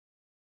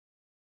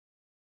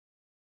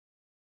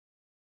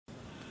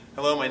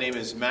Hello, my name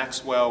is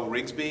Max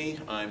Riggsbee.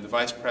 I'm the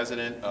Vice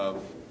President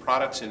of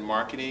Products and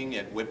Marketing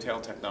at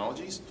Whiptail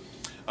Technologies.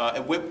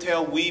 At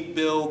Whiptail, we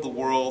build the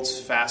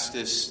world's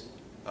fastest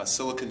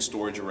silicon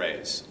storage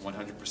arrays,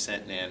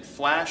 100% NAND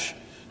flash,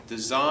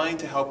 designed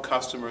to help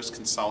customers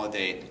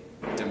consolidate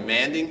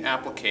demanding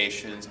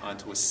applications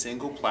onto a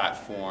single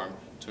platform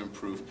to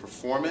improve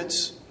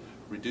performance,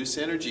 reduce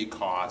energy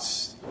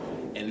costs,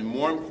 and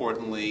more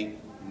importantly,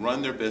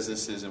 run their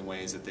businesses in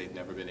ways that they've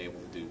never been able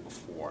to do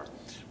before.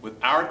 With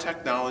our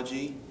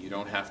technology, you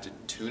don't have to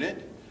tune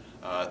it.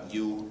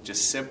 You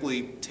just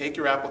simply take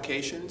your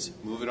applications,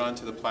 move it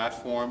onto the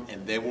platform,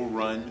 and they will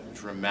run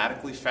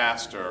dramatically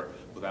faster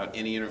without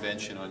any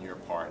intervention on your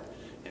part.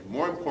 And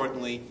more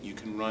importantly, you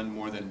can run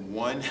more than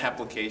one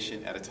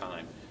application at a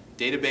time.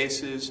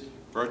 Databases,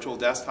 virtual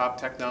desktop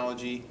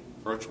technology,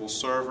 virtual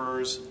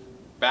servers,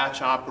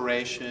 batch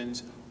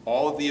operations,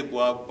 all of the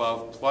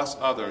above plus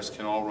others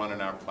can all run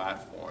on our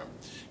platform.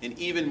 And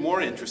even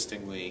more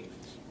interestingly,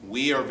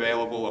 we are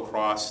available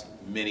across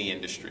many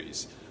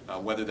industries,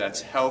 whether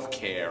that's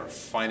healthcare,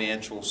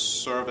 financial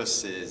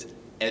services,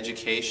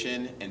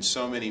 education, and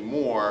so many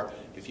more.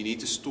 If you need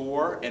to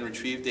store and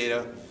retrieve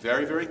data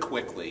very, very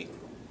quickly,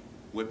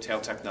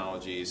 Whiptail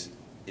Technologies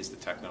is the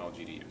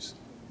technology to use.